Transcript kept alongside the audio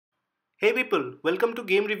Hey people, welcome to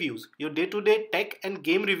Game Reviews, your day-to-day tech and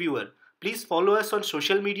game reviewer. Please follow us on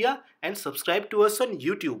social media and subscribe to us on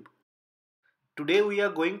YouTube. Today we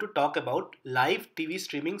are going to talk about live TV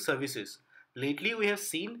streaming services. Lately we have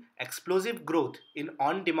seen explosive growth in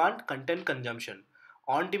on-demand content consumption.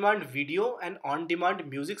 On-demand video and on-demand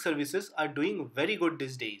music services are doing very good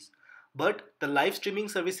these days. But the live streaming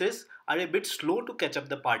services are a bit slow to catch up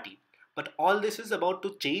the party. But all this is about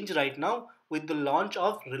to change right now with the launch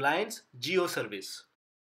of Reliance Jio service.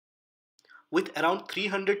 With around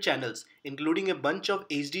 300 channels, including a bunch of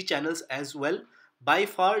HD channels as well, by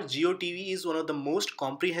far jioTV is one of the most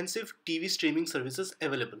comprehensive TV streaming services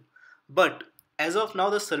available. But as of now,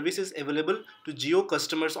 the service is available to Jio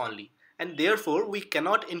customers only, and therefore we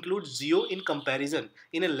cannot include Jio in comparison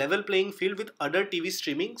in a level playing field with other TV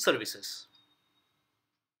streaming services.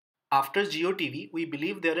 After jioTV, we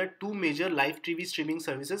believe there are two major live TV streaming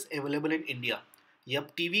services available in India,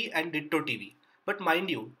 YuppTV and dittoTV. But mind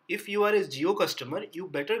you, if you are a Jio customer, you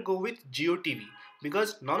better go with jioTV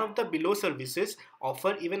because none of the below services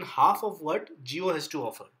offer even half of what Jio has to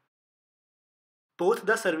offer. Both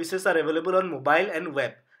the services are available on mobile and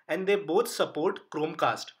web, and they both support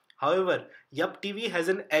Chromecast. However, YuppTV has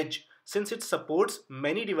an edge since it supports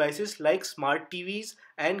many devices like smart TVs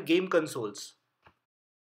and game consoles.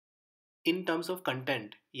 In terms of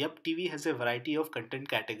content, YuppTV has a variety of content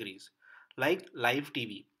categories, like Live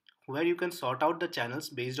TV, where you can sort out the channels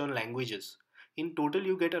based on languages. In total,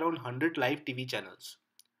 you get around 100 live TV channels.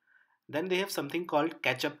 Then they have something called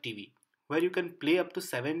Catch Up TV, where you can play up to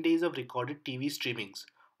 7 days of recorded TV streamings,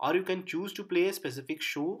 or you can choose to play a specific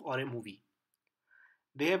show or a movie.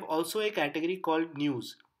 They have also a category called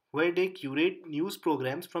News, where they curate news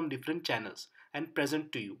programs from different channels and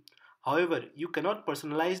present to you. However, you cannot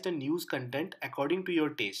personalize the news content according to your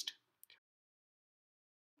taste.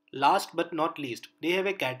 Last but not least, they have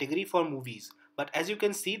a category for movies. But as you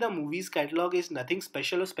can see, the movies catalog is nothing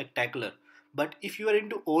special or spectacular. But if you are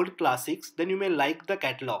into old classics, then you may like the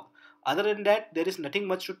catalog. Other than that, there is nothing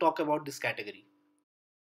much to talk about this category.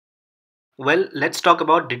 Well, let's talk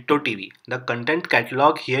about dittoTV. The content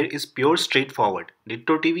catalog here is pure straightforward.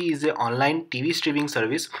 dittoTV is an online TV streaming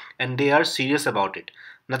service and they are serious about it.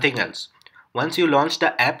 Nothing else. Once you launch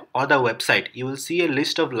the app or the website, you will see a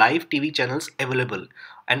list of live TV channels available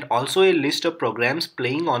and also a list of programs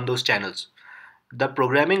playing on those channels. The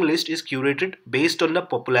programming list is curated based on the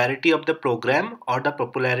popularity of the program or the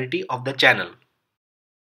popularity of the channel.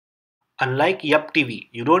 Unlike YuppTV,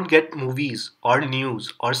 you don't get movies or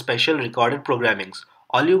news or special recorded programmings.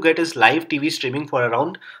 All you get is live TV streaming for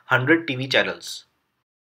around 100 TV channels.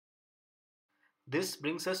 This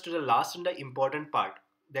brings us to the last and the important part,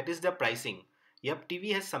 that is the pricing.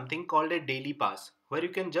 YuppTV has something called a daily pass, where you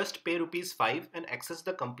can just pay Rs 5 and access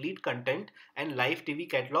the complete content and live TV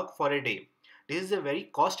catalog for a day. This is a very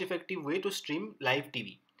cost-effective way to stream live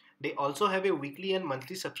TV. They also have a weekly and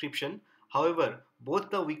monthly subscription. However, both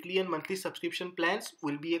the weekly and monthly subscription plans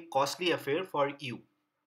will be a costly affair for you.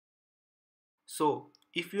 So,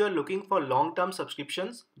 if you are looking for long-term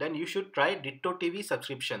subscriptions, then you should try dittoTV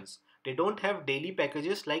subscriptions. They don't have daily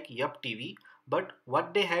packages like YuppTV, but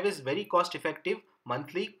what they have is very cost-effective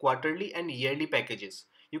monthly, quarterly and yearly packages.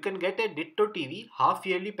 You can get a dittoTV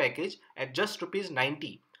half-yearly package at just Rs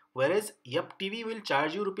 90, whereas YuppTV will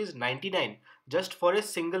charge you Rs 99 just for a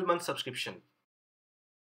single month subscription.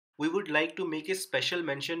 We would like to make a special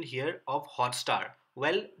mention here of Hotstar.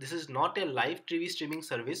 Well, this is not a live TV streaming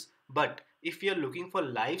service, but if you are looking for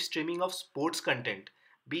live streaming of sports content,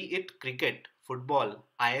 be it cricket, football,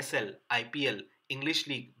 ISL, IPL, English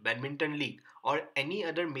League, Badminton League, or any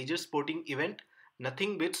other major sporting event,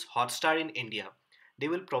 nothing beats Hotstar in India. They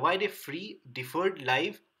will provide a free, deferred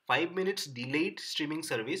live, 5 minutes delayed streaming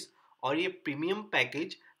service or a premium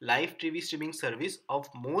package live TV streaming service of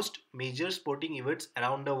most major sporting events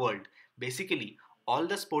around the world. Basically, all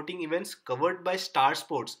the sporting events covered by Star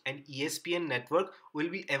Sports and ESPN network will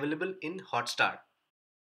be available in Hotstar.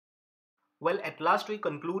 Well, at last we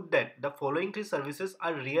conclude that the following three services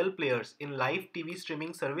are real players in live TV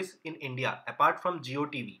streaming service in India apart from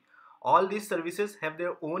jioTV. All these services have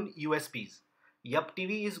their own USPs.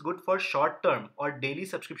 YuppTV is good for short-term or daily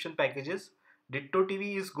subscription packages.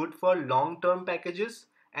 dittoTV is good for long-term packages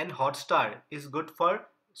and Hotstar is good for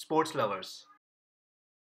sports lovers.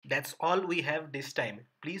 That's all we have this time.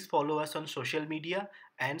 Please follow us on social media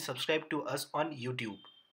and subscribe to us on YouTube.